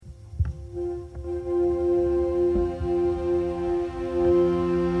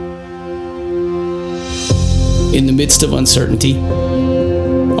In the midst of uncertainty,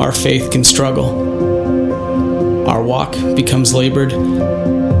 our faith can struggle. Our walk becomes labored,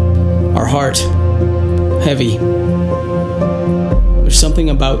 our heart heavy. There's something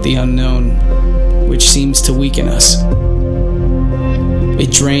about the unknown which seems to weaken us.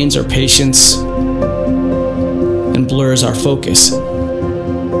 It drains our patience and blurs our focus.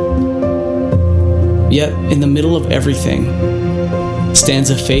 Yet, in the middle of everything,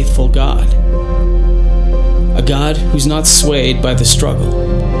 stands a faithful God. A God who's not swayed by the struggle,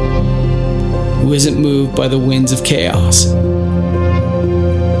 who isn't moved by the winds of chaos.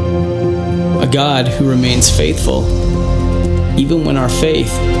 A God who remains faithful even when our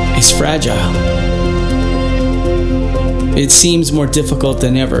faith is fragile. It seems more difficult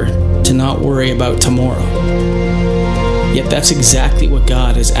than ever to not worry about tomorrow. Yet that's exactly what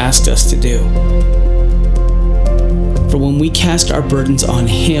God has asked us to do. For when we cast our burdens on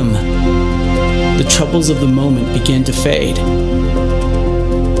Him, the troubles of the moment begin to fade.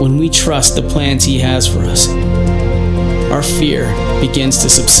 When we trust the plans He has for us, our fear begins to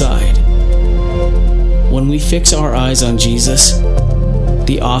subside. When we fix our eyes on Jesus,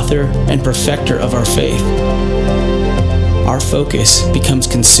 the author and perfecter of our faith, our focus becomes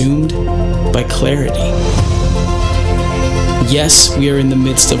consumed by clarity. Yes, we are in the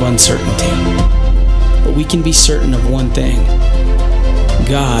midst of uncertainty, but we can be certain of one thing: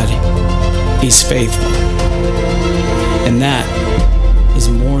 God is faithful. And that is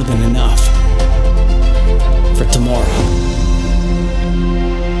more than enough for tomorrow.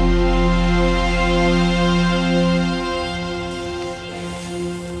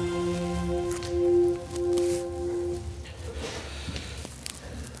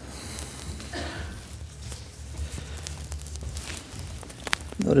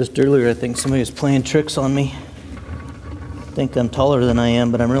 Noticed earlier, I think somebody was playing tricks on me. I think I'm taller than I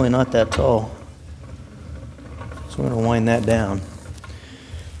am, but I'm really not that tall. So I'm going to wind that down.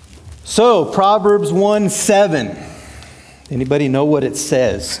 So, Proverbs 1:7. Anybody know what it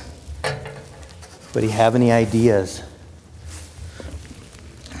says? Anybody have any ideas?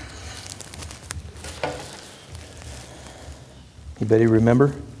 Anybody remember?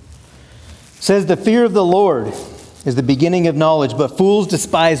 It says, "The fear of the Lord is the beginning of knowledge, but fools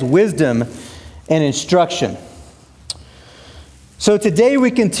despise wisdom and instruction." So today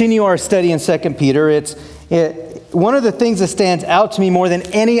we continue our study in 2 Peter. One of the things that stands out to me more than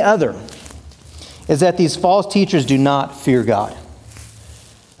any other is that these false teachers do not fear God.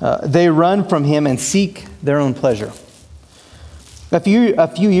 They run from Him and seek their own pleasure. A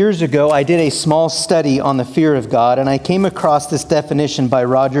few years ago, I did a small study on the fear of God, and I came across this definition by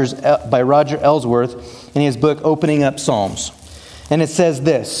Roger Ellsworth in his book, Opening Up Psalms. And it says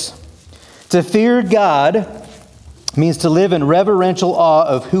this: "To fear God means to live in reverential awe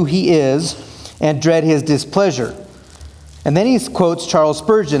of who He is and dread His displeasure." And then he quotes Charles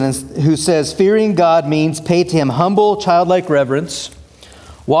Spurgeon, who says, "Fearing God means pay to Him humble, childlike reverence,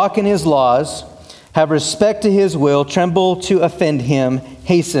 walk in His laws, have respect to His will, tremble to offend Him,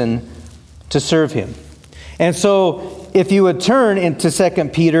 hasten to serve Him." And so, if you would turn into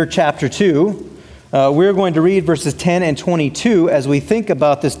 2 Peter chapter 2, we're going to read verses 10 and 22 as we think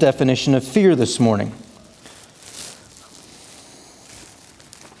about this definition of fear this morning.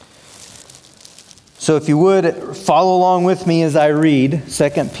 So if you would, follow along with me as I read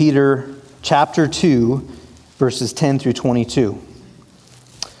 2 Peter chapter 2, verses 10 through 22.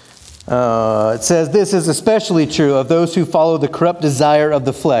 It says, "This is especially true of those who follow the corrupt desire of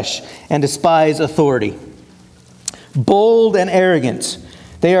the flesh and despise authority. Bold and arrogant,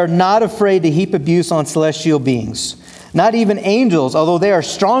 they are not afraid to heap abuse on celestial beings. Not even angels, although they are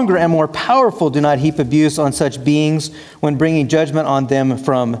stronger and more powerful, do not heap abuse on such beings when bringing judgment on them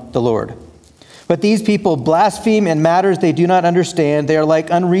from the Lord. But these people blaspheme in matters they do not understand. They are like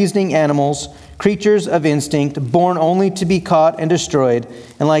unreasoning animals, creatures of instinct, born only to be caught and destroyed.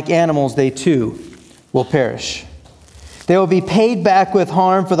 And like animals, they too will perish. They will be paid back with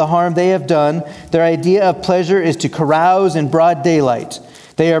harm for the harm they have done. Their idea of pleasure is to carouse in broad daylight.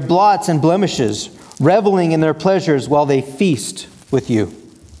 They are blots and blemishes, reveling in their pleasures while they feast with you.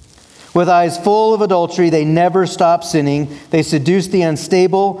 With eyes full of adultery, they never stop sinning. They seduce the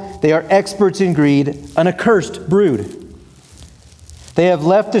unstable. They are experts in greed, an accursed brood. They have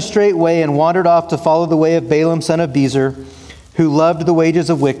left the straight way and wandered off to follow the way of Balaam, son of Bezer, who loved the wages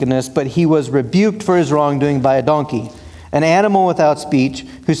of wickedness, but he was rebuked for his wrongdoing by a donkey, an animal without speech,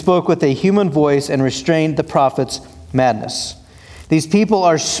 who spoke with a human voice and restrained the prophet's madness. These people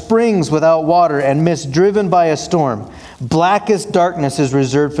are springs without water and mist driven by a storm. Blackest darkness is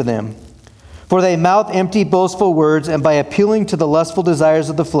reserved for them. For they mouth empty, boastful words, and by appealing to the lustful desires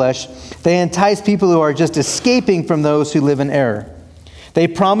of the flesh, they entice people who are just escaping from those who live in error. They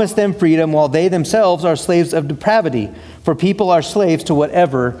promise them freedom while they themselves are slaves of depravity, for people are slaves to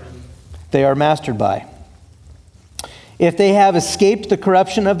whatever they are mastered by. If they have escaped the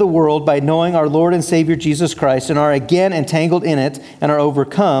corruption of the world by knowing our Lord and Savior Jesus Christ and are again entangled in it and are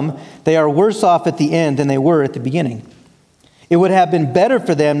overcome, they are worse off at the end than they were at the beginning. It would have been better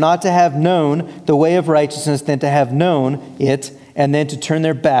for them not to have known the way of righteousness than to have known it and then to turn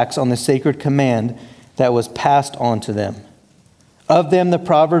their backs on the sacred command that was passed on to them. Of them the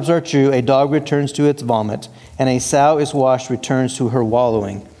proverbs are true, a dog returns to its vomit, and a sow is washed returns to her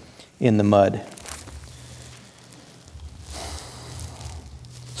wallowing in the mud.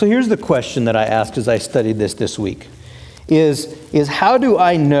 So here's the question that I asked as I studied this week, is how do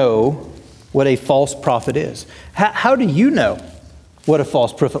I know what a false prophet is? How do you know what a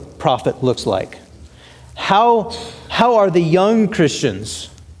false prophet looks like? How are the young Christians,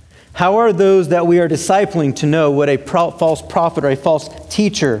 how are those that we are discipling to know what a false prophet or a false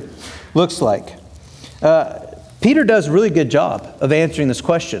teacher looks like? Peter does a really good job of answering this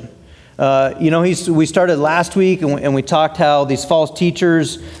question. We started last week and we talked how these false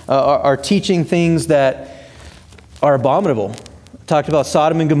teachers are teaching things that are abominable. Talked about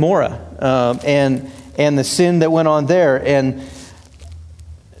Sodom and Gomorrah and the sin that went on there. And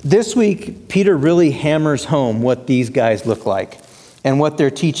this week, Peter really hammers home what these guys look like and what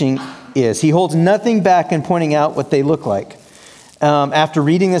their teaching is. He holds nothing back in pointing out what they look like. After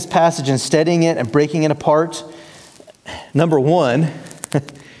reading this passage and studying it and breaking it apart, number one,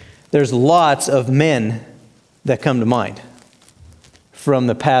 there's lots of men that come to mind from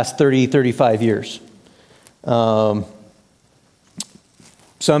the past 30, 35 years.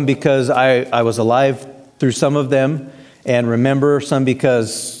 Some because I was alive through some of them and remember, some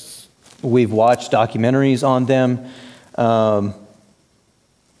because we've watched documentaries on them.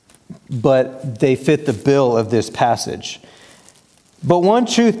 But they fit the bill of this passage. But one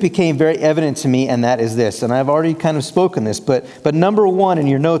truth became very evident to me, and that is this. And I've already kind of spoken this, but number one in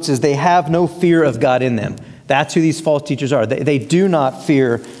your notes is they have no fear of God in them. That's who these false teachers are. They do not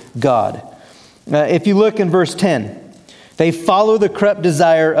fear God. If you look in verse 10, they follow the corrupt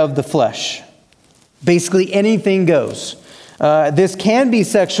desire of the flesh. Basically anything goes. This can be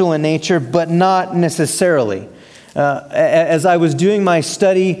sexual in nature, but not necessarily. As I was doing my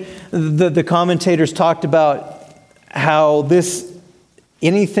study, the commentators talked about how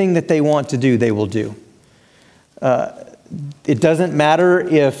anything that they want to do, they will do. It doesn't matter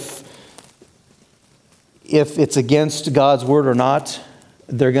if it's against God's word or not.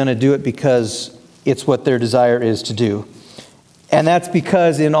 They're going to do it because it's what their desire is to do. And that's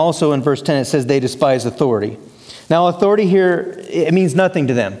because also in verse 10 it says they despise authority. Now authority here, it means nothing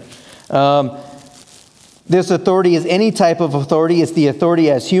to them. This authority is any type of authority. It's the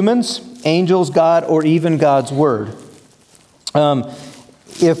authority as humans, angels, God, or even God's word.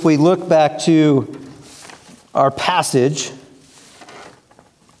 If we look back to our passage,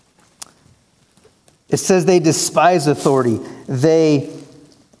 it says they despise authority. They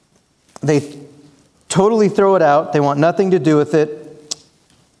totally throw it out. They want nothing to do with it.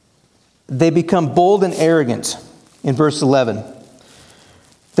 They become bold and arrogant in verse 11.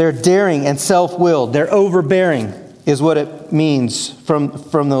 They're daring and self-willed. They're overbearing is what it means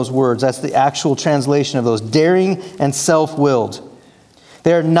from those words. That's the actual translation of those. Daring and self-willed.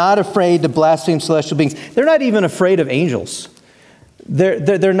 They're not afraid to blaspheme celestial beings. They're not even afraid of angels.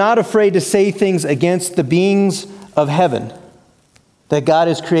 They're not afraid to say things against the beings of heaven that God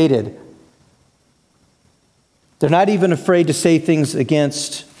has created. They're not even afraid to say things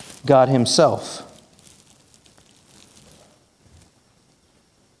against God himself.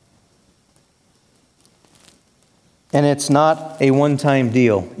 And it's not a one-time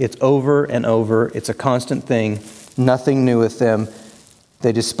deal. It's over and over. It's a constant thing. Nothing new with them.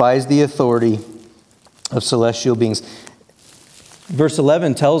 They despise the authority of celestial beings. Verse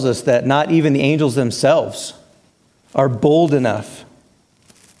 11 tells us that not even the angels themselves are bold enough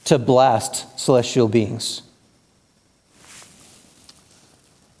to blast celestial beings.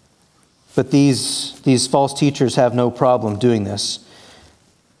 But these false teachers have no problem doing this.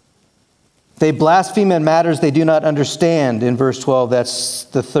 They blaspheme in matters they do not understand. In verse 12, that's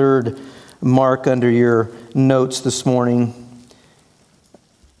the third mark under your notes this morning.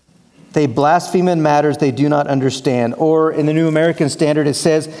 They blaspheme in matters they do not understand. Or in the New American Standard, it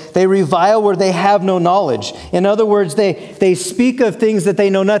says, they revile where they have no knowledge. In other words, they speak of things that they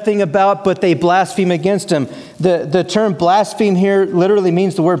know nothing about, but they blaspheme against them. The term blaspheme here literally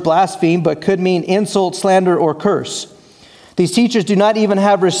means the word blaspheme, but could mean insult, slander, or curse. These teachers do not even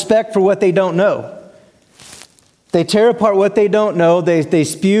have respect for what they don't know. They tear apart what they don't know. They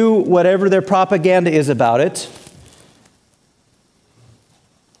spew whatever their propaganda is about it.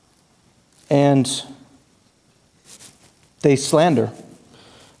 And they slander.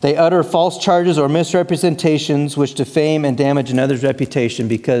 They utter false charges or misrepresentations which defame and damage another's reputation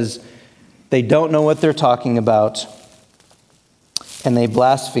because they don't know what they're talking about. And they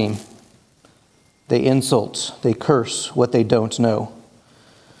blaspheme. They insult. They curse what they don't know.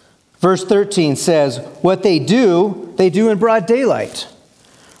 Verse 13 says, what they do in broad daylight,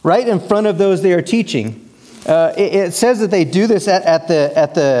 right in front of those they are teaching. It says that they do this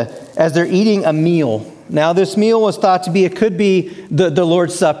as they're eating a meal. Now, this meal was thought to be, it could be the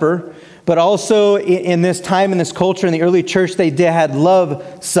Lord's Supper, but also in this time, in this culture, in the early church, they had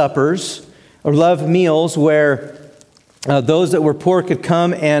love suppers or love meals where those that were poor could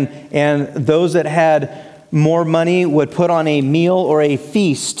come and those that had more money would put on a meal or a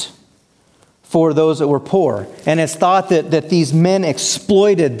feast for those that were poor. And it's thought that these men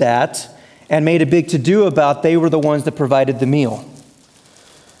exploited that and made a big to-do about they were the ones that provided the meal.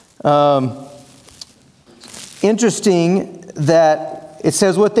 Interesting that it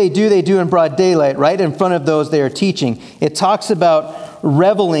says what they do in broad daylight, right in front of those they are teaching. It talks about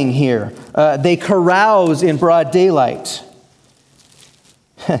reveling here. They carouse in broad daylight.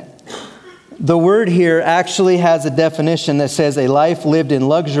 The word here actually has a definition that says a life lived in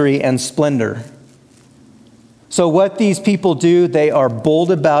luxury and splendor. So what these people do, they are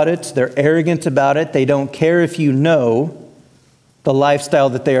bold about it. They're arrogant about it. They don't care if you know the lifestyle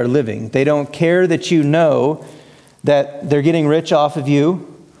that they are living. They don't care that you know that they're getting rich off of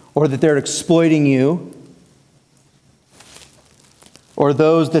you or that they're exploiting you or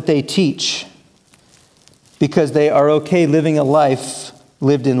those that they teach because they are okay living a life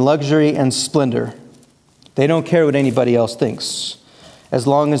lived in luxury and splendor. They don't care what anybody else thinks. As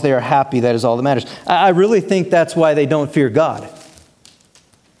long as they are happy, that is all that matters. I really think that's why they don't fear God.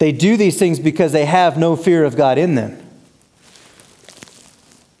 They do these things because they have no fear of God in them.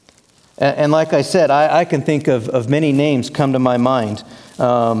 And like I said, I can think of many names come to my mind.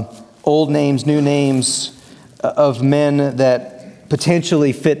 Old names, new names of men that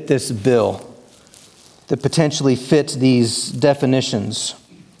potentially fit this bill, that potentially fit these definitions.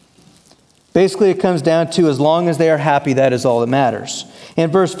 Basically, it comes down to as long as they are happy, that is all that matters. In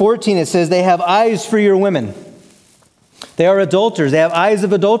verse 14, it says, they have eyes for your women. They are adulterers. They have eyes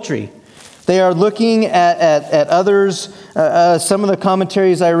of adultery. They are looking at others. Some of the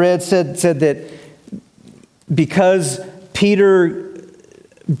commentaries I read said that because Peter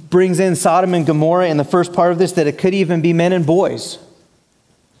brings in Sodom and Gomorrah in the first part of this, that it could even be men and boys.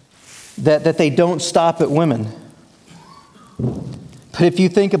 That they don't stop at women. But if you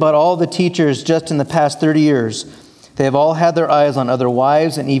think about all the teachers just in the past 30 years, they have all had their eyes on other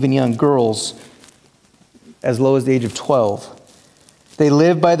wives and even young girls as low as the age of 12. They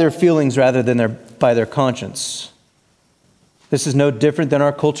live by their feelings rather than by their conscience. This is no different than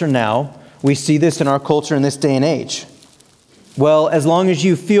our culture now. We see this in our culture in this day and age. Well, as long as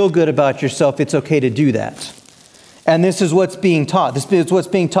you feel good about yourself, it's okay to do that. And this is what's being taught. This is what's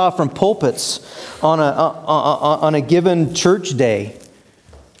being taught from pulpits on a given church day,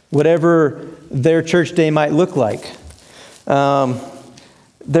 whatever their church day might look like.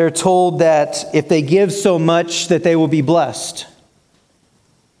 They're told that if they give so much that they will be blessed.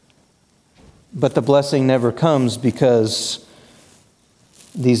 But the blessing never comes because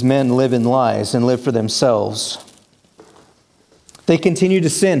these men live in lies and live for themselves. They continue to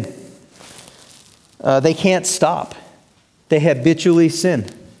sin. They can't stop. They habitually sin.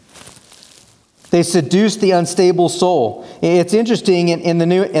 They seduce the unstable soul. It's interesting in the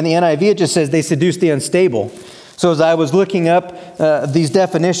NIV it just says they seduce the unstable. So as I was looking up these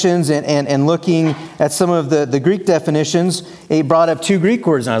definitions and looking at some of the Greek definitions, it brought up two Greek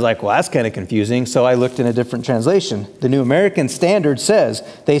words, and I was like, well, that's kind of confusing. So I looked in a different translation. The New American Standard says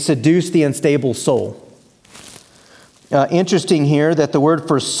they seduce the unstable soul. Interesting here that the word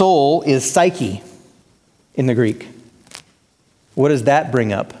for soul is psyche in the Greek. What does that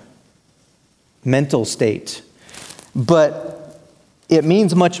bring up? Mental state. But it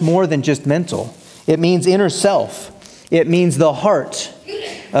means much more than just mental. It means inner self. It means the heart.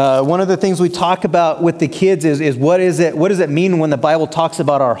 One of the things we talk about with the kids is what does it mean when the Bible talks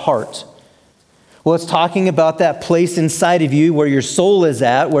about our heart? Well, it's talking about that place inside of you where your soul is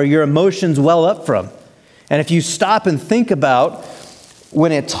at, where your emotions well up from. And if you stop and think about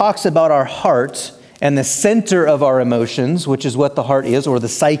when it talks about our heart and the center of our emotions, which is what the heart is or the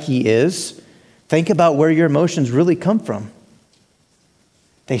psyche is, think about where your emotions really come from.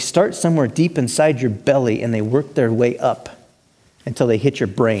 They start somewhere deep inside your belly and they work their way up. until they hit your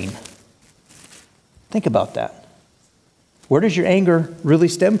brain. Think about that. Where does your anger really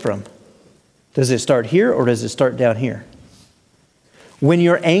stem from? Does it start here or does it start down here? When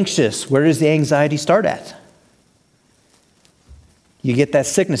you're anxious, where does the anxiety start at? You get that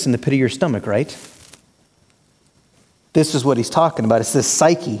sickness in the pit of your stomach, right? This is what he's talking about. It's this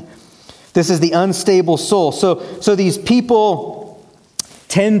psyche. This is the unstable soul. So these people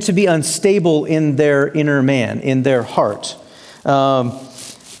tend to be unstable in their inner man, in their heart. We're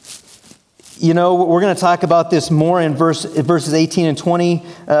going to talk about this more in verses 18 and 20.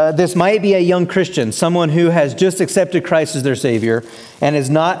 This might be a young Christian, someone who has just accepted Christ as their Savior and is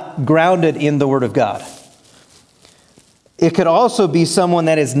not grounded in the Word of God. It could also be someone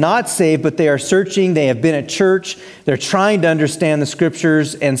that is not saved, but they are searching, they have been at church, they're trying to understand the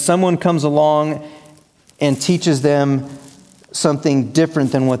Scriptures, and someone comes along and teaches them something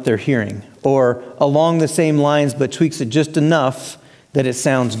different than what they're hearing, or along the same lines, but tweaks it just enough that it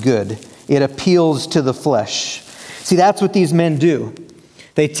sounds good. It appeals to the flesh. See, that's what these men do.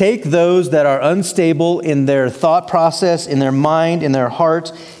 They take those that are unstable in their thought process, in their mind, in their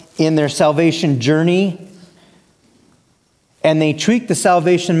heart, in their salvation journey, and they tweak the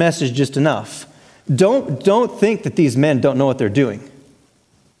salvation message just enough. Don't think that these men don't know what they're doing.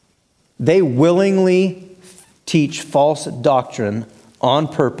 They willingly teach false doctrine on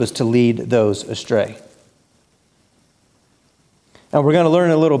purpose to lead those astray. And we're going to learn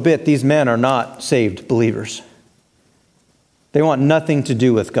a little bit, these men are not saved believers. They want nothing to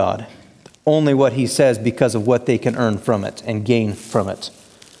do with God. Only what He says because of what they can earn from it and gain from it.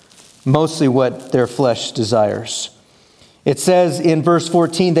 Mostly what their flesh desires. It says in verse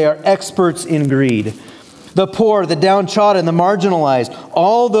 14, they are experts in greed. The poor, the downtrodden, the marginalized,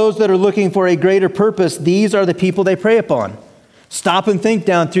 all those that are looking for a greater purpose, these are the people they prey upon. Stop and think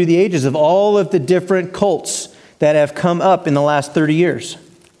down through the ages of all of the different cults that have come up in the last 30 years.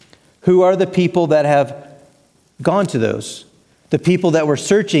 Who are the people that have gone to those? The people that were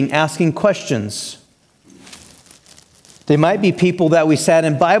searching, asking questions. They might be people that we sat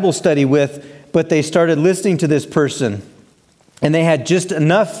in Bible study with, but they started listening to this person. And they had just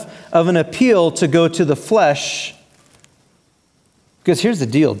enough of an appeal to go to the flesh. Because here's the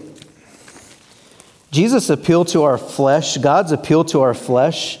deal. Jesus' appeal to our flesh, God's appeal to our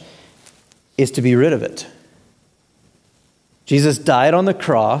flesh, is to be rid of it. Jesus died on the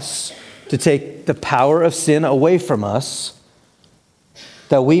cross to take the power of sin away from us,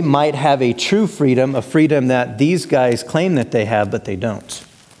 that we might have a true freedom, a freedom that these guys claim that they have, but they don't.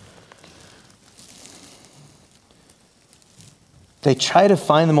 They try to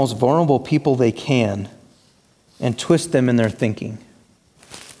find the most vulnerable people they can and twist them in their thinking.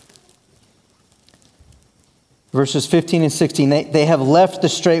 Verses 15 and 16, they have left the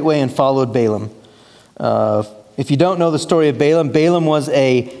straight way and followed Balaam. If you don't know the story of Balaam, Balaam was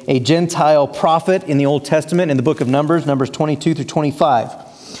a Gentile prophet in the Old Testament in the book of Numbers 22 through 25.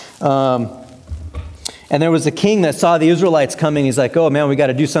 And there was a king that saw the Israelites coming. He's like, oh man, we got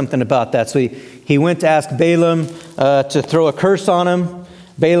to do something about that. So he went to ask Balaam to throw a curse on him.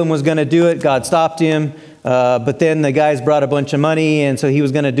 Balaam was going to do it. God stopped him. But then the guys brought a bunch of money, and so he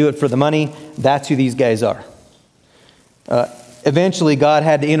was going to do it for the money. That's who these guys are. Eventually, God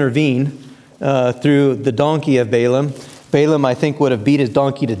had to intervene through the donkey of Balaam. Balaam, I think, would have beat his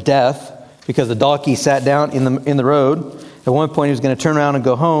donkey to death because the donkey sat down in the road. At one point, he was going to turn around and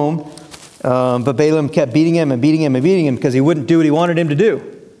go home. But Balaam kept beating him and beating him and beating him because he wouldn't do what he wanted him to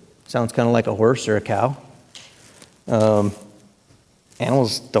do. Sounds kind of like a horse or a cow.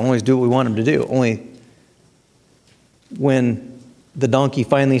 Animals don't always do what we want them to do. Only when the donkey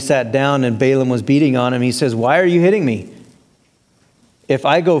finally sat down and Balaam was beating on him, he says, why are you hitting me? If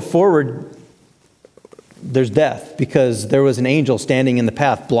I go forward, there's death because there was an angel standing in the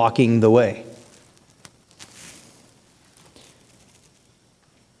path blocking the way.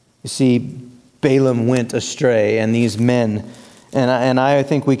 You see, Balaam went astray, and these men, and I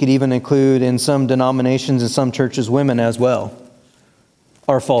think we could even include in some denominations and some churches women as well,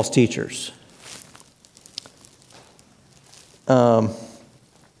 are false teachers.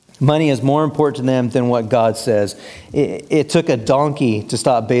 Money is more important to them than what God says. It took a donkey to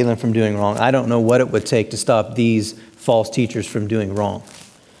stop Balaam from doing wrong. I don't know what it would take to stop these false teachers from doing wrong,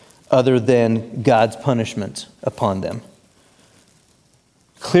 other than God's punishment upon them.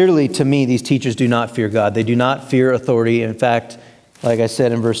 Clearly, to me, these teachers do not fear God. They do not fear authority. In fact, like I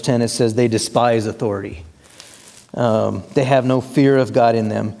said in verse 10, it says they despise authority. They have no fear of God in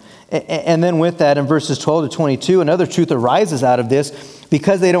them. And then with that, in verses 12 to 22, another truth arises out of this.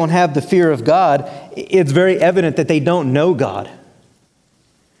 Because they don't have the fear of God, it's very evident that they don't know God.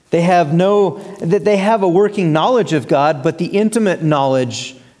 They have a working knowledge of God, but the intimate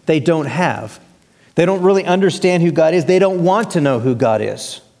knowledge they don't have. They don't really understand who God is. They don't want to know who God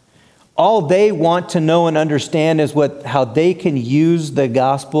is. All they want to know and understand is how they can use the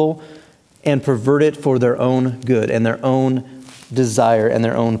gospel and pervert it for their own good and their own desire and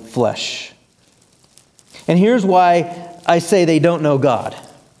their own flesh. And here's why I say they don't know God.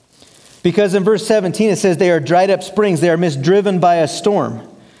 Because in verse 17 it says they are dried up springs. They are misdriven by a storm.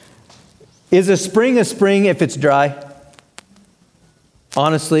 Is a spring if it's dry?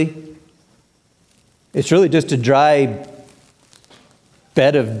 Honestly, it's really just a dry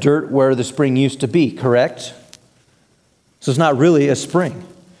bed of dirt where the spring used to be, correct? So it's not really a spring.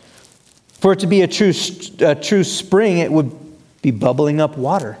 For it to be a true spring, it would be bubbling up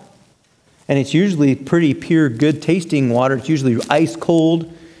water. And it's usually pretty pure, good tasting water. It's usually ice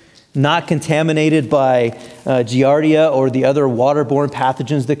cold, not contaminated by Giardia or the other waterborne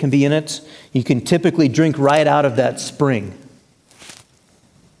pathogens that can be in it. You can typically drink right out of that spring.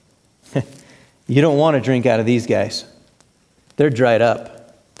 You don't want to drink out of these guys. They're dried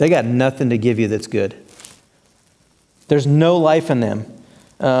up. They got nothing to give you that's good. There's no life in them.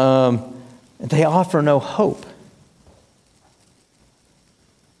 They offer no hope.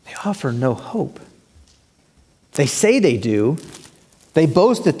 They offer no hope. They say they do. They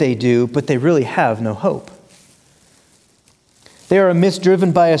boast that they do, but they really have no hope. They are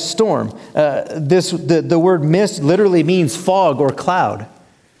mist-driven by a storm. The word mist literally means fog or cloud.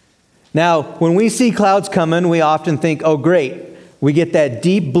 Now, when we see clouds coming, we often think, oh, great. We get that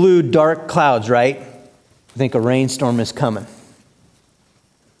deep blue, dark clouds, right? We think a rainstorm is coming.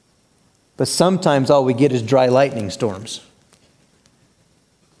 But sometimes all we get is dry lightning storms.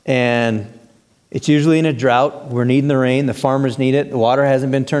 And it's usually in a drought. We're needing the rain. The farmers need it. The water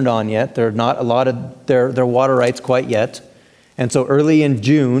hasn't been turned on yet. They're not allotted their water rights quite yet. And so early in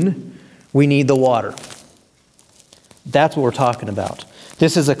June, we need the water. That's what we're talking about.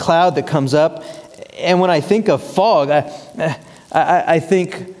 This is a cloud that comes up. And when I think of fog, I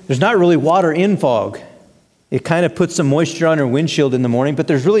think there's not really water in fog. It kind of puts some moisture on your windshield in the morning, but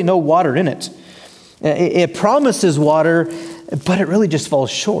there's really no water in it. It promises water, but it really just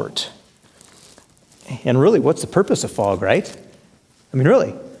falls short. And really, what's the purpose of fog, right? I mean,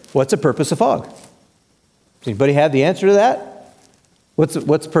 really, what's the purpose of fog? Does anybody have the answer to that? What's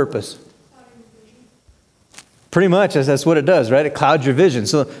the purpose? Pretty much, that's what it does, right? It clouds your vision.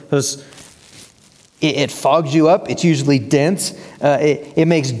 So it fogs you up. It's usually dense. It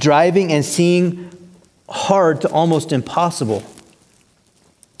makes driving and seeing hard to almost impossible.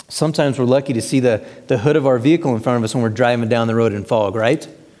 Sometimes we're lucky to see the hood of our vehicle in front of us when we're driving down the road in fog, right?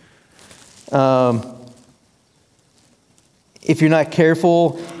 If you're not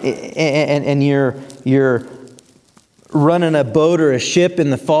careful and you're running a boat or a ship in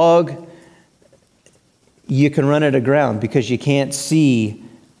the fog, you can run it aground because you can't see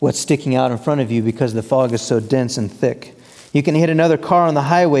what's sticking out in front of you because the fog is so dense and thick. You can hit another car on the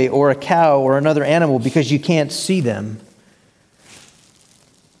highway or a cow or another animal because you can't see them.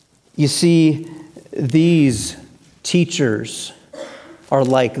 You see, these teachers are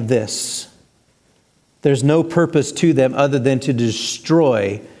like this. There's no purpose to them other than to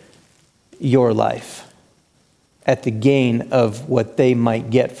destroy your life at the gain of what they might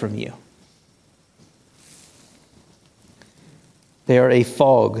get from you. They are a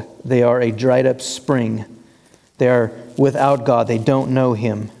fog. They are a dried up spring. They are without God. They don't know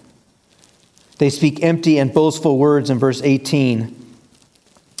Him. They speak empty and boastful words in verse 18.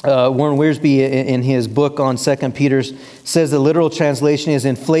 Warren Wiersbe in his book on 2 Peter says the literal translation is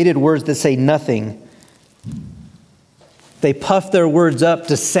inflated words that say nothing. They puff their words up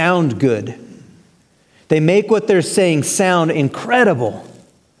to sound good. They make what they're saying sound incredible,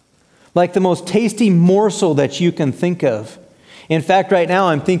 like the most tasty morsel that you can think of. In fact, right now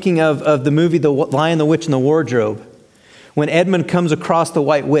I'm thinking of the movie The Lion, the Witch, and the Wardrobe, when Edmund comes across the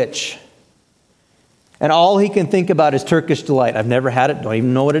White Witch. And all he can think about is Turkish delight. I've never had it, don't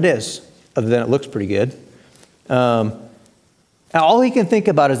even know what it is, other than it looks pretty good. And all he can think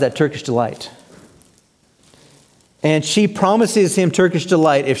about is that Turkish delight. And she promises him Turkish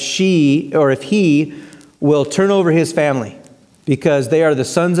delight if he will turn over his family, because they are the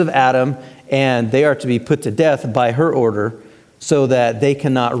sons of Adam and they are to be put to death by her order so that they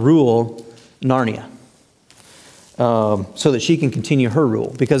cannot rule Narnia. So that she can continue her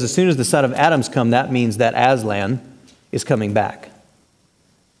rule. Because as soon as the son of Adam's come, that means that Aslan is coming back.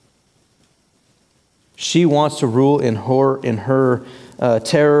 She wants to rule in her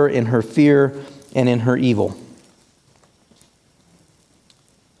terror, in her fear, and in her evil.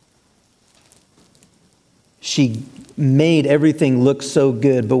 She made everything look so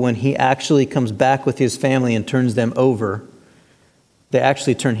good, but when he actually comes back with his family and turns them over, they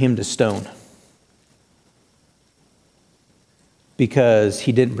actually turn him to stone. Because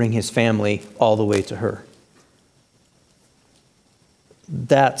he didn't bring his family all the way to her.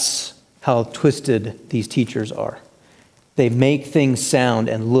 That's how twisted these teachers are. They make things sound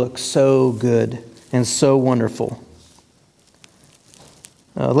and look so good and so wonderful.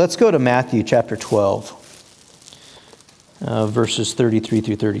 Let's go to Matthew chapter 12, verses 33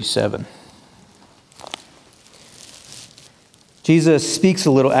 through 37. Jesus speaks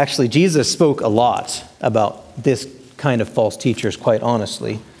a little. Actually, Jesus spoke a lot about this kind of false teachers, quite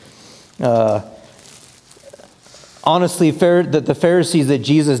honestly. The Pharisees that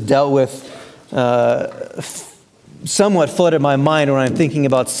Jesus dealt with somewhat flooded my mind when I'm thinking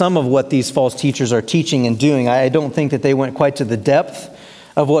about some of what these false teachers are teaching and doing. I don't think that they went quite to the depth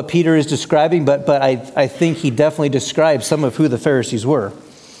of what Peter is describing, but I think he definitely described some of who the Pharisees were.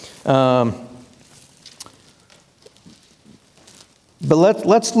 But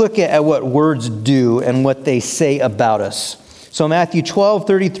let's look at what words do and what they say about us. So Matthew 12,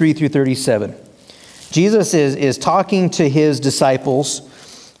 33 through 37. Jesus is talking to his disciples,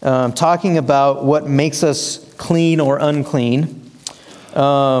 talking about what makes us clean or unclean.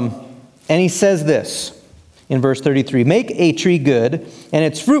 And he says this in verse 33, "Make a tree good, and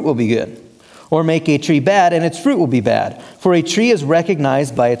its fruit will be good. Or make a tree bad, and its fruit will be bad. For a tree is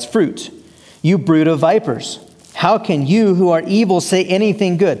recognized by its fruit. You brood of vipers, how can you who are evil say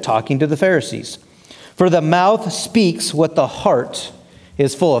anything good?" Talking to the Pharisees. "For the mouth speaks what the heart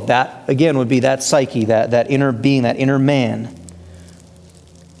is full of." That, again, would be that psyche, that inner being, that inner man.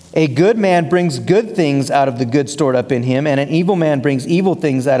 "A good man brings good things out of the good stored up in him, and an evil man brings evil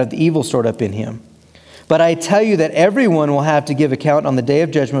things out of the evil stored up in him. But I tell you that everyone will have to give account on the day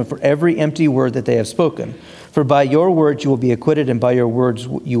of judgment for every empty word that they have spoken. For by your words you will be acquitted, and by your words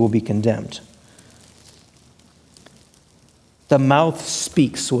you will be condemned." The mouth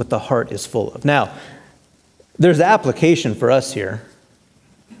speaks what the heart is full of. Now, there's application for us here.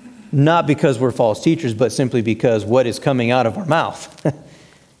 Not because we're false teachers, but simply because what is coming out of our mouth,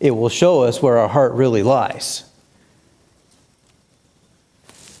 it will show us where our heart really lies.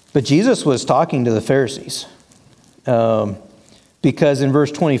 But Jesus was talking to the Pharisees. Because in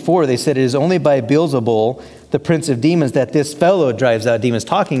verse 24, they said, "It is only by Beelzebul, the prince of demons, that this fellow drives out demons,"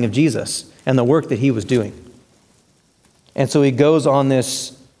 talking of Jesus and the work that he was doing. And so he goes on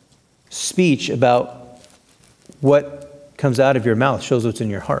this speech about what comes out of your mouth shows what's in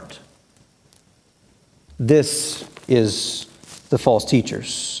your heart. This is the false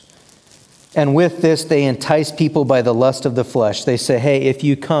teachers. And with this, they entice people by the lust of the flesh. They say, hey, if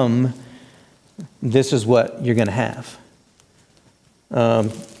you come, this is what you're going to have.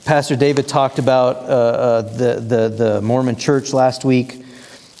 Pastor David talked about the Mormon church last week.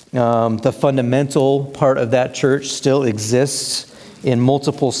 The fundamental part of that church still exists in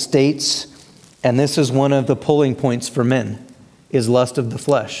multiple states. And this is one of the pulling points for men, is lust of the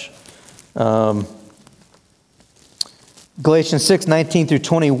flesh. Galatians 6, 19 through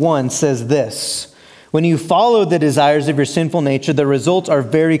 21 says this: "When you follow the desires of your sinful nature, the results are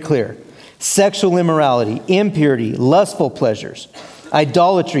very clear. Sexual immorality, impurity, lustful pleasures,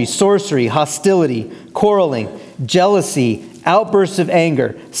 idolatry, sorcery, hostility, quarreling, jealousy, outbursts of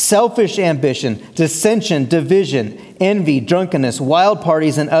anger, selfish ambition, dissension, division, envy, drunkenness, wild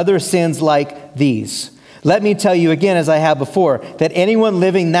parties, and other sins like these. Let me tell you again, as I have before, that anyone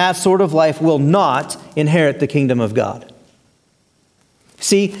living that sort of life will not inherit the kingdom of God."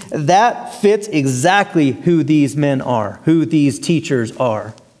 See, that fits exactly who these men are, who these teachers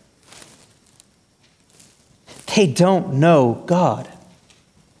are. They don't know God.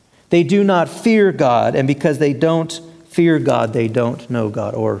 They do not fear God, and because they don't fear God, they don't know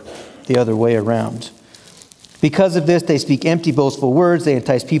God, or the other way around. Because of this, they speak empty, boastful words. They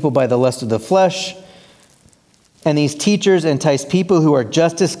entice people by the lust of the flesh. And these teachers entice people who are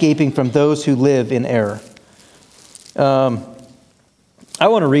just escaping from those who live in error. I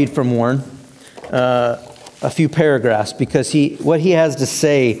want to read from Warren a few paragraphs, because what he has to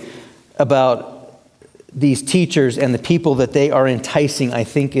say about these teachers and the people that they are enticing, I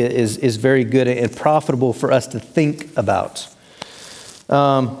think is very good and profitable for us to think about.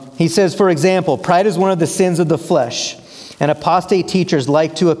 He says, for example, pride is one of the sins of the flesh, and apostate teachers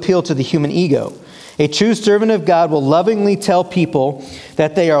like to appeal to the human ego. A true servant of God will lovingly tell people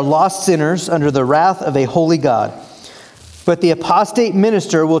that they are lost sinners under the wrath of a holy God. But the apostate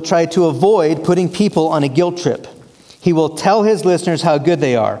minister will try to avoid putting people on a guilt trip. He will tell his listeners how good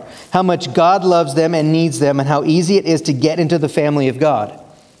they are, how much God loves them and needs them, and how easy it is to get into the family of God.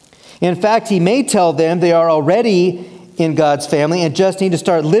 In fact, he may tell them they are already in God's family and just need to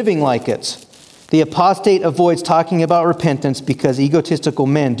start living like it. The apostate avoids talking about repentance because egotistical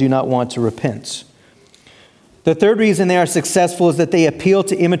men do not want to repent. The third reason they are successful is that they appeal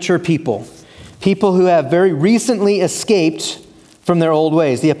to immature people, people who have very recently escaped from their old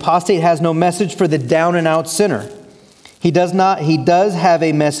ways. The apostate has no message for the down and out sinner. He does have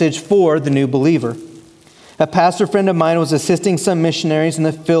a message for the new believer. A pastor friend of mine was assisting some missionaries in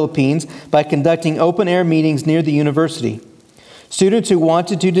the Philippines by conducting open-air meetings near the university. Students who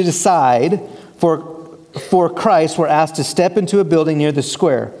wanted to decide for Christ were asked to step into a building near the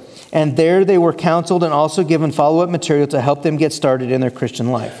square, and there they were counseled and also given follow-up material to help them get started in their Christian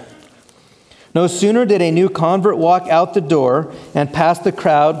life. No sooner did a new convert walk out the door and past the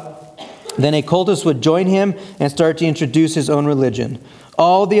crowd than a cultist would join him and start to introduce his own religion.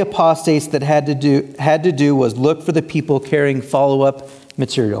 All the apostates that had to do was look for the people carrying follow-up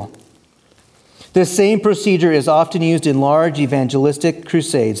material. This same procedure is often used in large evangelistic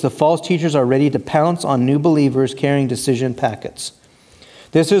crusades. The false teachers are ready to pounce on new believers carrying decision packets.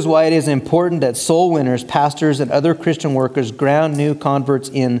 This is why it is important that soul winners, pastors, and other Christian workers ground new converts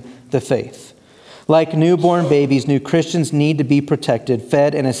in the faith. Like newborn babies, new Christians need to be protected,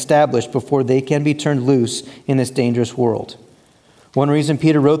 fed, and established before they can be turned loose in this dangerous world. One reason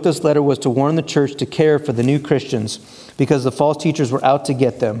Peter wrote this letter was to warn the church to care for the new Christians because the false teachers were out to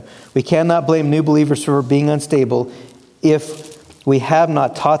get them. We cannot blame new believers for being unstable if we have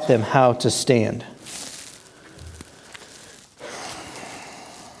not taught them how to stand.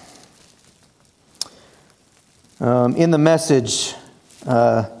 In the Message,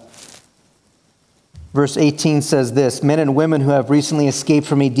 verse 18 says this: men and women who have recently escaped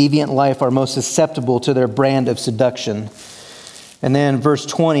from a deviant life are most susceptible to their brand of seduction. And then verse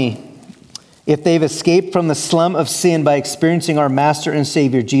 20, if they've escaped from the slum of sin by experiencing our Master and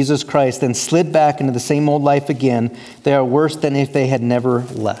Savior, Jesus Christ, then slid back into the same old life again, they are worse than if they had never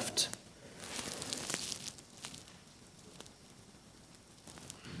left.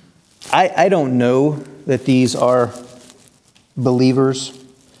 I don't know that these are believers.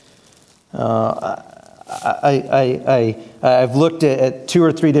 I've looked at 2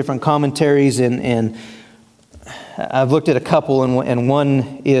 or 3 different commentaries and I've looked at a couple, and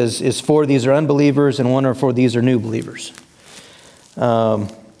one is for these are unbelievers, and one are for these are new believers.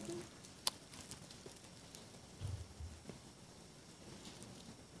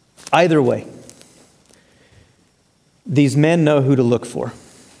 Either way, these men know who to look for.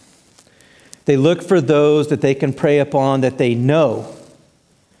 They look for those that they can prey upon that they know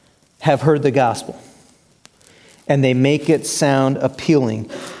have heard the gospel. And they make it sound appealing.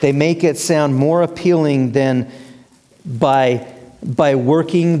 They make it sound more appealing than by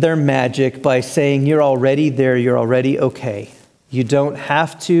working their magic, by saying you're already there, you're already okay. You don't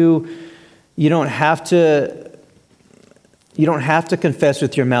have to confess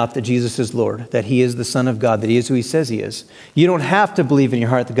with your mouth that Jesus is Lord, that He is the Son of God, that He is who He says He is. You don't have to believe in your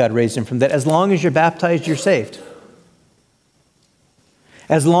heart that God raised Him from the dead. As long as you're baptized, you're saved.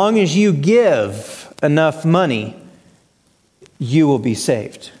 As long as you give enough money, you will be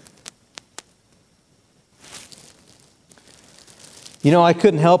saved. You know, I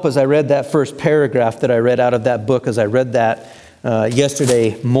couldn't help as I read that first paragraph that I read out of that book, as I read that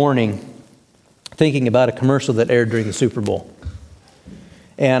yesterday morning, thinking about a commercial that aired during the Super Bowl.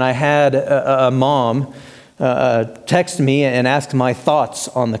 And I had a mom text me and ask my thoughts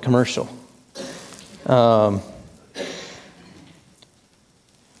on the commercial. And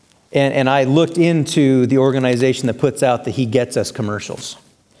I looked into the organization that puts out the He Gets Us commercials.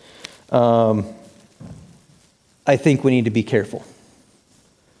 I think we need to be careful.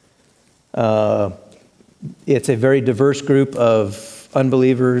 It's a very diverse group of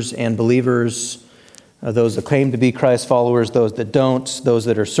unbelievers and believers, those that claim to be Christ followers, those that don't, those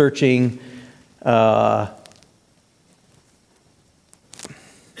that are searching.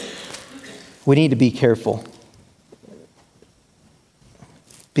 We need to be careful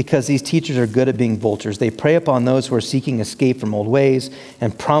because these teachers are good at being vultures. They prey upon those who are seeking escape from old ways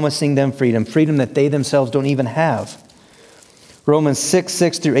and promising them freedom that they themselves don't even have. Romans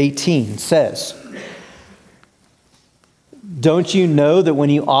 6:6-18 says, don't you know that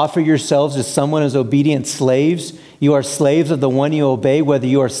when you offer yourselves to someone as obedient slaves, you are slaves of the one you obey, whether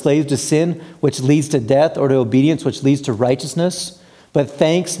you are slaves to sin, which leads to death, or to obedience, which leads to righteousness? But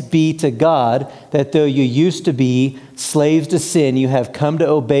thanks be to God that though you used to be slaves to sin, you have come to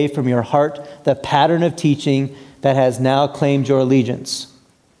obey from your heart the pattern of teaching that has now claimed your allegiance.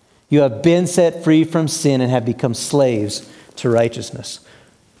 You have been set free from sin and have become slaves to righteousness.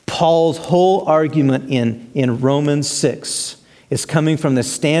 Paul's whole argument in Romans 6 is coming from the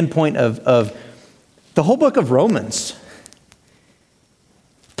standpoint of the whole book of Romans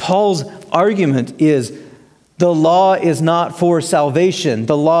Paul's argument is the law is not for salvation.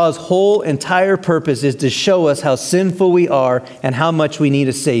 The law's whole entire purpose is to show us how sinful we are and how much we need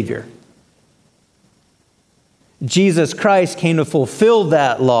a Savior. Jesus Christ came to fulfill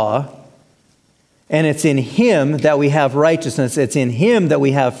that law, and it's in Him that we have righteousness. It's in Him that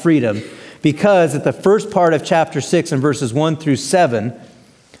we have freedom. Because at the first part of chapter 6 and verses 1 through 7,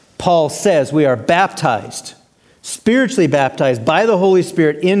 Paul says we are baptized, spiritually baptized by the Holy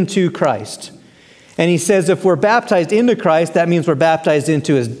Spirit into Christ. And he says if we're baptized into Christ, that means we're baptized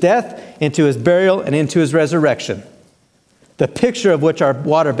into His death, into His burial, and into His resurrection. The picture of which our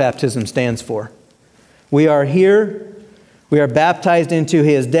water baptism stands for. We are here, we are baptized into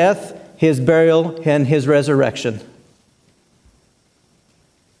His death, His burial, and His resurrection.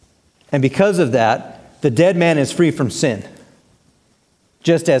 And because of that, the dead man is free from sin.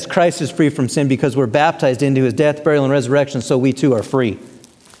 Just as Christ is free from sin because we're baptized into His death, burial, and resurrection, so we too are free.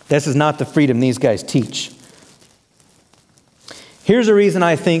 This is not the freedom these guys teach. Here's a reason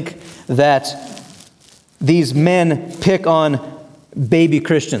I think that these men pick on baby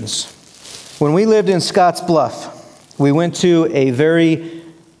Christians. When we lived in Scotts Bluff, we went to a very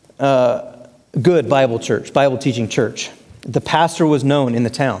good Bible teaching church. The pastor was known in the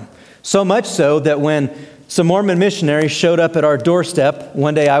town. So much so that when some Mormon missionaries showed up at our doorstep,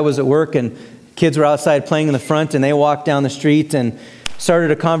 one day I was at work and kids were outside playing in the front, and they walked down the street and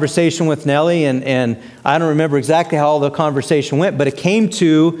started a conversation with Nellie, and I don't remember exactly how all the conversation went, but it came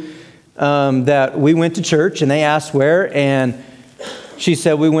to that we went to church, and they asked where, and she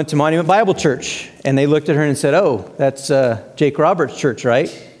said, we went to Monument Bible Church. And they looked at her and said, oh, that's Jake Roberts' church, right?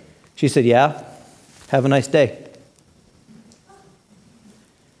 She said, yeah, have a nice day.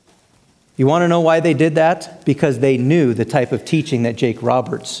 You want to know why they did that? Because they knew the type of teaching that Jake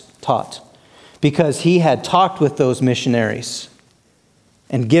Roberts taught. Because he had talked with those missionaries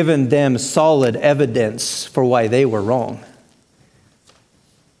and given them solid evidence for why they were wrong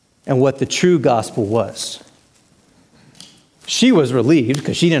and what the true gospel was. She was relieved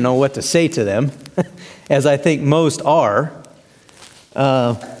because she didn't know what to say to them, as I think most are.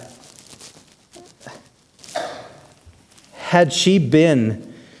 Had she been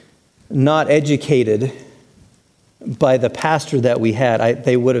not educated by the pastor that we had,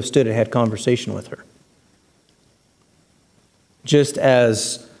 they would have stood and had conversation with her. Just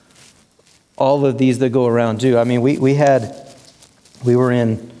as all of these that go around do. I mean, we were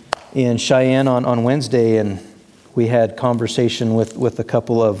in Cheyenne on Wednesday, and we had conversation with a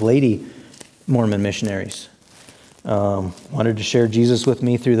couple of lady Mormon missionaries. Wanted to share Jesus with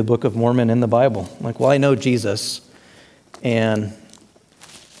me through the Book of Mormon in the Bible. I'm like, well, I know Jesus. And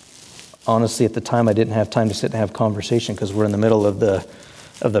honestly, at the time, I didn't have time to sit and have conversation because we're in the middle of the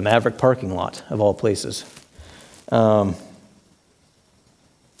Maverick parking lot, of all places. One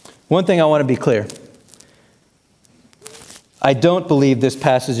thing I want to be clear. I don't believe this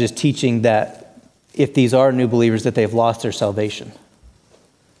passage is teaching that if these are new believers, that they've lost their salvation.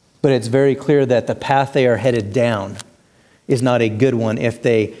 But it's very clear that the path they are headed down is not a good one if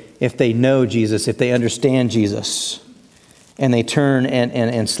they know Jesus, if they understand Jesus, and they turn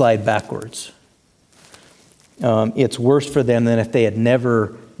and slide backwards. It's worse for them than if they had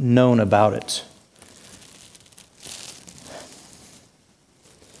never known about it.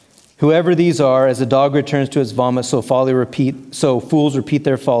 Whoever these are, as a dog returns to its vomit, so fools repeat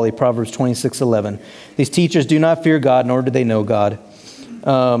their folly. Proverbs 26:11. These teachers do not fear God, nor do they know God.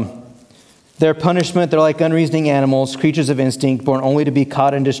 Their punishment, they're like unreasoning animals, creatures of instinct, born only to be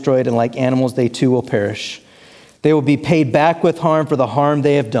caught and destroyed, and like animals, they too will perish. They will be paid back with harm for the harm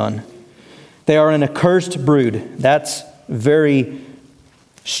they have done. They are an accursed brood. That's very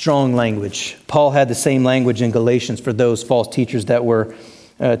strong language. Paul had the same language in Galatians for those false teachers that were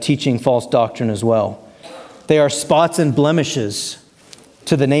teaching false doctrine as well. They are spots and blemishes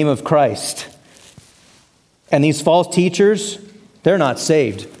to the name of Christ. And these false teachers, they're not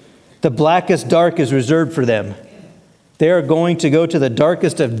saved. The blackest dark is reserved for them. They are going to go to the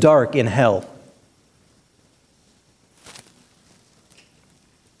darkest of dark in hell.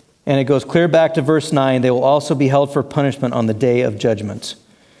 And it goes clear back to verse 9. They will also be held for punishment on the day of judgment.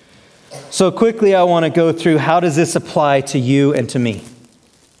 So quickly, I want to go through how does this apply to you and to me?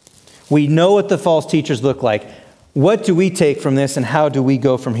 We know what the false teachers look like. What do we take from this and how do we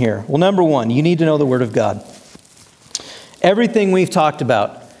go from here? Well, number one, you need to know the Word of God. Everything we've talked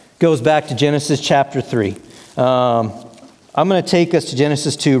about goes back to Genesis chapter 3. I'm going to take us to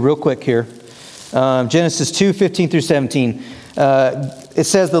Genesis 2 real quick here. Genesis 2, 15 through 17. It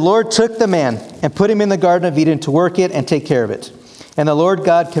says, the Lord took the man and put him in the Garden of Eden to work it and take care of it. And the Lord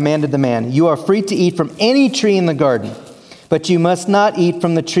God commanded the man, you are free to eat from any tree in the garden, But you must not eat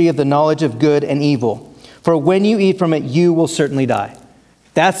from the tree of the knowledge of good and evil. For when you eat from it, you will certainly die.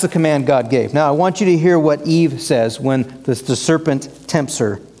 That's the command God gave. Now I want you to hear what Eve says when the serpent tempts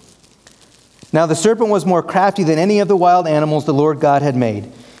her. Now the serpent was more crafty than any of the wild animals the Lord God had made.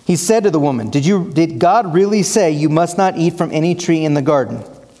 He said to the woman, Did God really say you must not eat from any tree in the garden?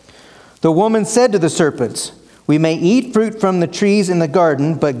 The woman said to the serpent, We may eat fruit from the trees in the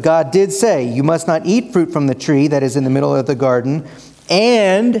garden, but God did say, You must not eat fruit from the tree that is in the middle of the garden,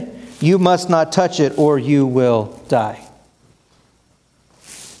 and you must not touch it, or you will die.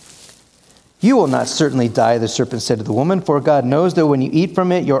 You will not certainly die, the serpent said to the woman, for God knows that when you eat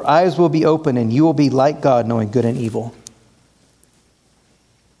from it, your eyes will be open, and you will be like God, knowing good and evil.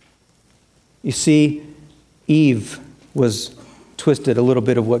 You see, Eve was twisted a little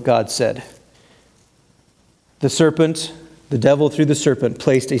bit of what God said. The serpent, the devil through the serpent,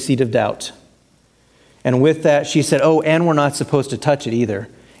 placed a seed of doubt. And with that, she said, and we're not supposed to touch it either.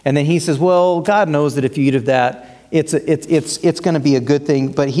 And then he says, well, God knows that if you eat of that, it's going to be a good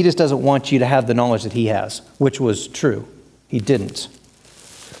thing, but he just doesn't want you to have the knowledge that he has, which was true. He didn't.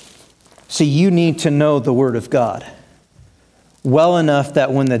 See, you need to know the Word of God well enough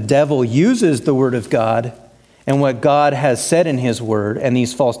that when the devil uses the Word of God and what God has said in his Word, and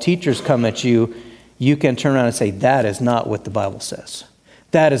these false teachers come at you, you can turn around and say, that is not what the Bible says.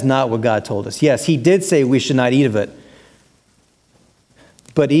 That is not what God told us. Yes, he did say we should not eat of it.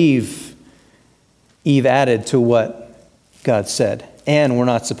 But Eve added to what God said. And we're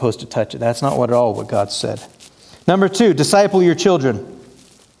not supposed to touch it. That's not at all what God said. Number 2, disciple your children.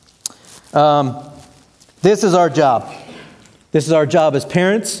 This is our job. This is our job as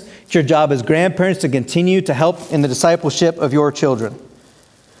parents. It's your job as grandparents to continue to help in the discipleship of your children.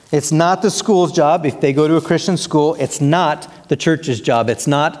 It's not the school's job. If they go to a Christian school, it's not the church's job. It's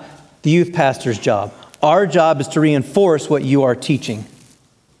not the youth pastor's job. Our job is to reinforce what you are teaching.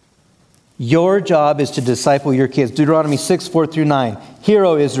 Your job is to disciple your kids. Deuteronomy 6:4-9. Hear,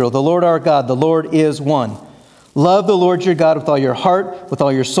 O Israel, the Lord our God, the Lord is one. Love the Lord your God with all your heart, with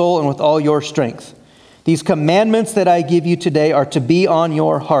all your soul, and with all your strength. These commandments that I give you today are to be on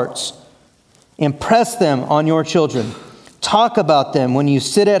your hearts. Impress them on your children. Talk about them when you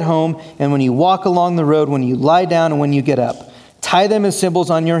sit at home and when you walk along the road, when you lie down and when you get up. Tie them as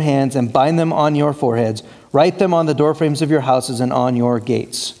symbols on your hands and bind them on your foreheads. Write them on the doorframes of your houses and on your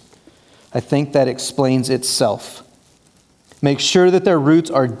gates. I think that explains itself. Make sure that their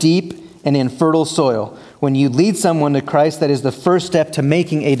roots are deep and in fertile soil. When you lead someone to Christ, that is the first step to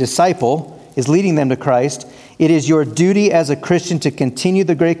making a disciple, is leading them to Christ. It is your duty as a Christian to continue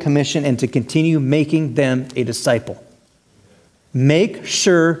the Great Commission and to continue making them a disciple. Make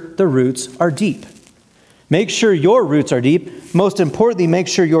sure the roots are deep. Make sure your roots are deep. Most importantly, make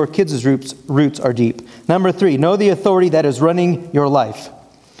sure your kids' roots are deep. Number 3, know the authority that is running your life.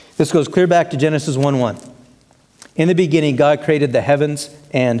 This goes clear back to Genesis 1:1. In the beginning, God created the heavens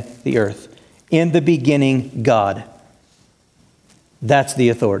and the earth. In the beginning, God. That's the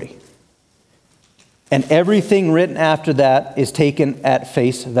authority. And everything written after that is taken at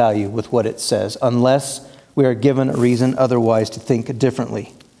face value with what it says, unless we are given a reason otherwise to think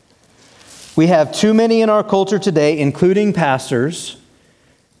differently. We have too many in our culture today, including pastors,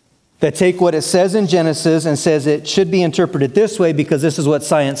 that take what it says in Genesis and says it should be interpreted this way because this is what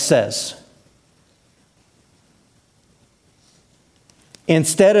science says.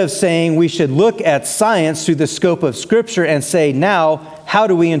 Instead of saying we should look at science through the scope of Scripture and say, now, how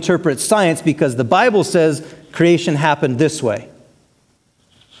do we interpret science? Because the Bible says creation happened this way.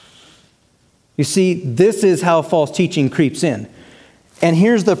 You see, this is how false teaching creeps in. And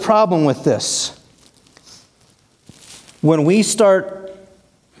here's the problem with this. When we start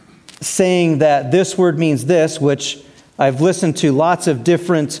saying that this word means this, which I've listened to lots of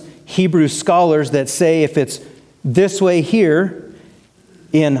different Hebrew scholars that say if it's this way here,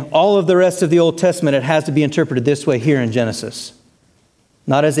 in all of the rest of the Old Testament, it has to be interpreted this way here in Genesis.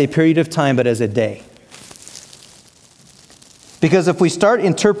 Not as a period of time, but as a day. Because if we start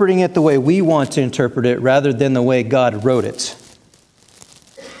interpreting it the way we want to interpret it rather than the way God wrote it,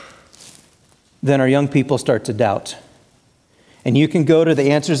 then our young people start to doubt. And you can go to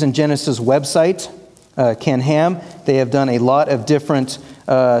the Answers in Genesis website, Ken Ham. They have done a lot of different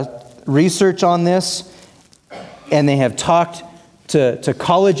research on this, and they have talked to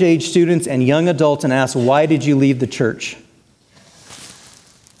college-age students and young adults and asked, why did you leave the church?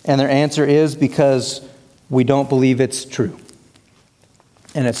 And their answer is because we don't believe it's true.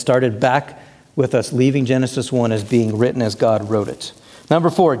 And it started back with us leaving Genesis 1 as being written as God wrote it. Number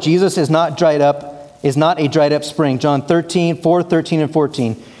 4, Jesus is not a dried up spring. John 13, 4, 13, and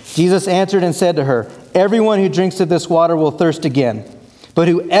 14. Jesus answered and said to her, Everyone who drinks of this water will thirst again. But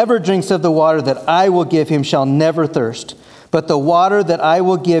whoever drinks of the water that I will give him shall never thirst. But the water that I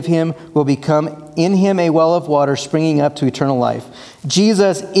will give him will become in him a well of water springing up to eternal life.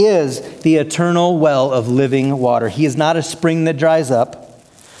 Jesus is the eternal well of living water. He is not a spring that dries up.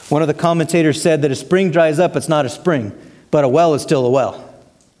 One of the commentators said that a spring dries up, it's not a spring. But a well is still a well,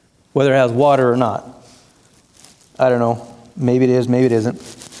 whether it has water or not. I don't know. Maybe it is, maybe it isn't.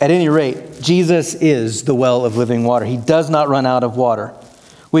 At any rate, Jesus is the well of living water. He does not run out of water.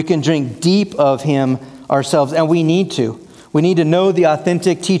 We can drink deep of him ourselves, and we need to. We need to know the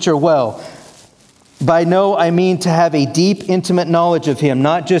authentic teacher well. By know, I mean to have a deep, intimate knowledge of him,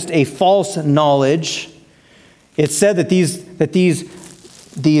 not just a false knowledge. It's said that these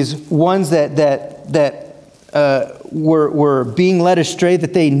ones that were being led astray,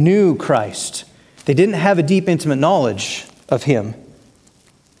 that they knew Christ. They didn't have a deep, intimate knowledge of him.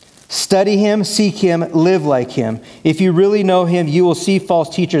 Study him, seek him, live like him. If you really know him, you will see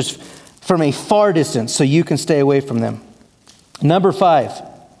false teachers from a far distance, so you can stay away from them. Number 5,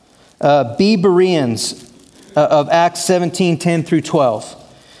 be Bereans of Acts 17:10 through 12.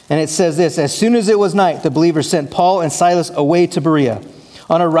 And it says this: as soon as it was night, the believers sent Paul and Silas away to Berea.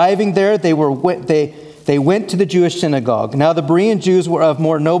 On arriving there, they went to the Jewish synagogue. Now the Berean Jews were of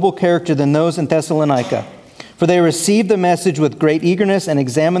more noble character than those in Thessalonica, for they received the message with great eagerness and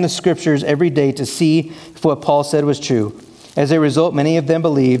examined the scriptures every day to see if what Paul said was true. As a result, many of them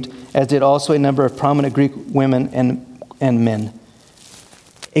believed, as did also a number of prominent Greek women and men.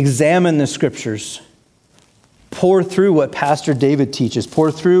 Examine the scriptures. Pour through what Pastor David teaches.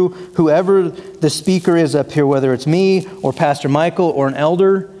 Pour through whoever the speaker is up here, whether it's me or Pastor Michael or an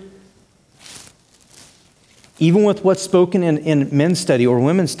elder. Even with what's spoken in men's study or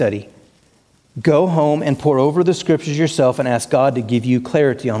women's study. Go home and pour over the scriptures yourself and ask God to give you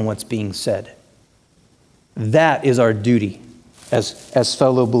clarity on what's being said. That is our duty as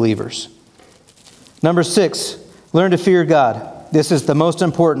fellow believers. Number 6, learn to fear God. This is the most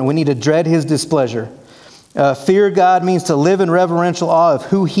important. We need to dread his displeasure. Fear God means to live in reverential awe of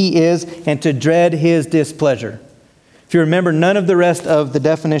who he is and to dread his displeasure. If you remember none of the rest of the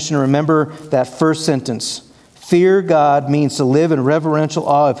definition, remember that first sentence. Fear God means to live in reverential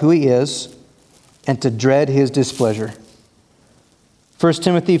awe of who he is and to dread his displeasure. 1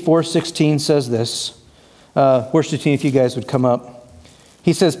 Timothy 4:16 says this. Worship team, if you guys would come up.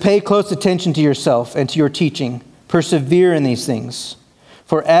 He says, pay close attention to yourself and to your teaching. Persevere in these things.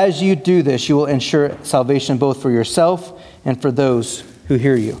 For as you do this, you will ensure salvation both for yourself and for those who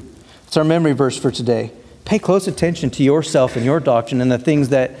hear you. It's our memory verse for today. Pay close attention to yourself and your doctrine and the things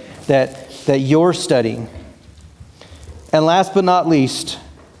that you're studying. And last but not least,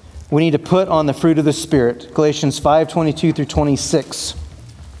 we need to put on the fruit of the Spirit. Galatians 5:22 through 26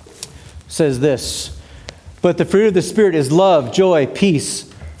 says this. But the fruit of the Spirit is love, joy, peace,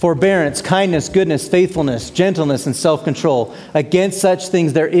 forbearance, kindness, goodness, faithfulness, gentleness, and self-control. Against such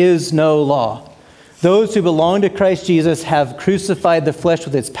things there is no law. Those who belong to Christ Jesus have crucified the flesh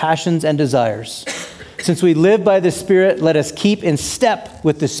with its passions and desires. Since we live by the Spirit, let us keep in step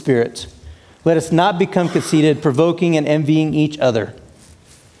with the Spirit. Let us not become conceited, provoking and envying each other.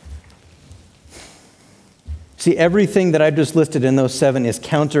 See, everything that I've just listed in those 7 is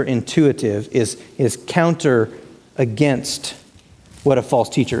counterintuitive, is counter against what a false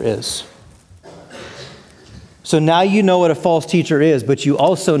teacher is. So now you know what a false teacher is, but you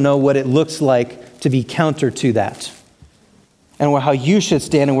also know what it looks like to be counter to that. And how you should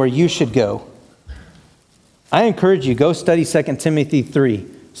stand and where you should go. I encourage you, go study 2 Timothy 3.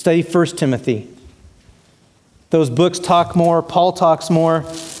 Study 1 Timothy. Those books talk more. Paul talks more.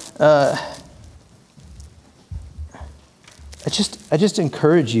 I just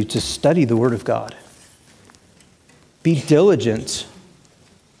encourage you to study the Word of God. Be diligent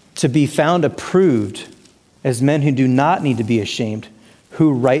to be found approved as men who do not need to be ashamed,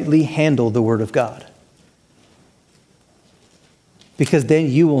 who rightly handle the Word of God. Because then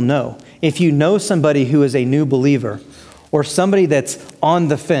you will know. If you know somebody who is a new believer or somebody that's on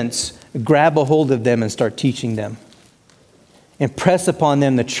the fence, grab a hold of them and start teaching them. Impress upon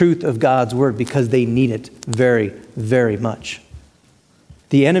them the truth of God's Word because they need it very, very much.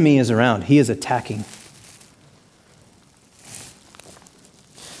 The enemy is around. He is attacking.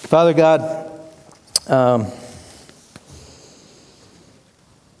 Father God,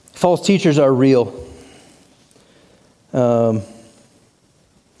 false teachers are real. In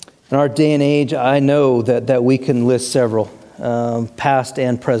our day and age, I know that we can list several, past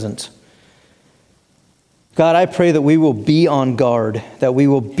and present. God, I pray that we will be on guard, that we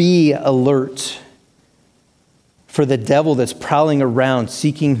will be alert for the devil that's prowling around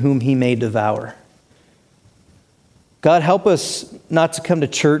seeking whom he may devour. God, help us not to come to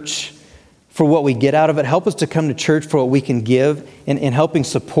church for what we get out of it. Help us to come to church for what we can give in helping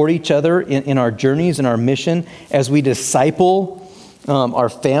support each other in our journeys and our mission as we disciple our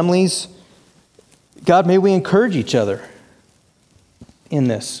families. God, may we encourage each other in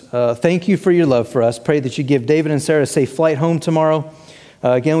this. Thank you for your love for us. Pray that you give David and Sarah a safe flight home tomorrow.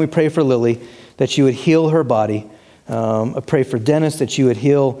 Again, we pray for Lily, that you would heal her body. I pray for Dennis, that you would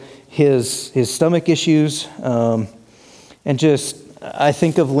heal his stomach issues. And just, I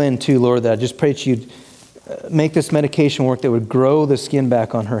think of Lynn too, Lord, that I just pray that you'd make this medication work that would grow the skin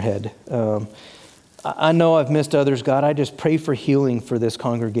back on her head. I know I've missed others, God. I just pray for healing for this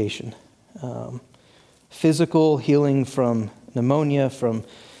congregation. Physical healing from pneumonia, from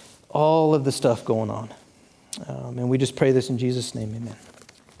all of the stuff going on. And we just pray this in Jesus' name, amen.